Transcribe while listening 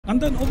And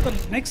then over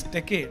the next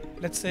decade,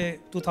 let's say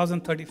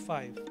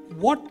 2035,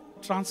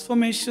 what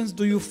transformations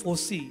do you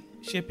foresee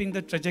shaping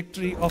the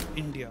trajectory of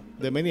India?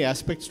 There are many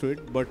aspects to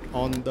it, but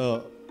on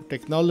the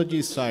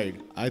technology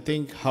side, I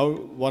think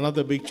one of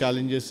the big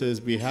challenges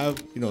is we have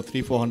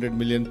 300-400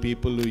 million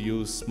people who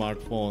use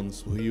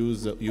smartphones, who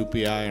use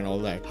UPI and all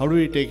that. How do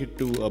we take it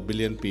to 1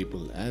 billion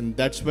people? And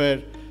that's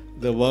where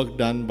the work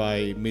done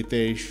by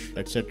Mitesh,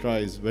 etc.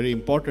 is very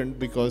important,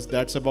 because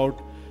that's about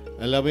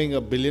allowing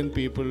 1 billion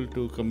people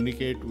to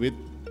communicate with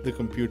the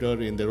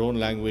computer in their own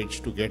language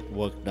to get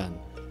work done.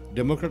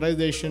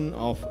 Democratization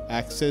of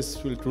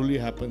access will truly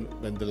happen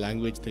when the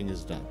language thing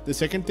is done. The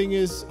second thing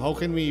is, how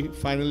can we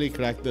finally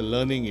crack the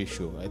learning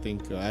issue? I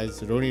think as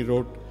Roni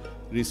wrote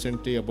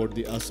recently about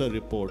the ASA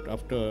report,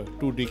 after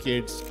 2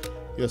 decades,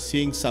 you're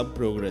seeing some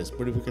progress.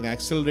 But if you can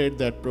accelerate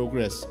that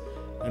progress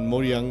and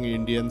more young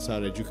Indians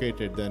are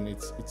educated, then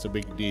it's a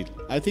big deal.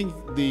 I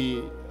think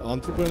the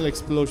entrepreneurial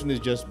explosion is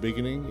just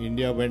beginning.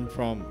 India went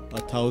from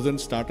 1,000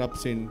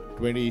 startups in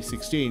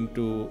 2016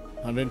 to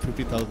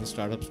 150,000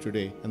 startups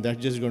today, and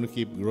that's just going to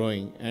keep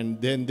growing.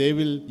 And then they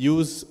will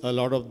use a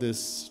lot of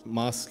this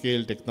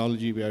mass-scale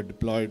technology we have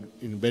deployed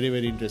in very,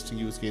 very interesting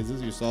use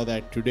cases. You saw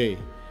that today.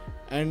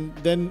 And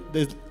then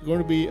there's going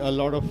to be a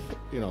lot of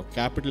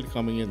capital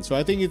coming in. So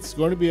I think it's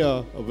going to be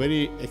a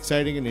very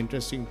exciting and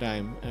interesting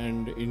time,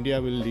 and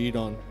India will lead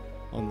on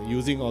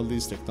using all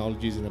these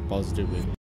technologies in a positive way.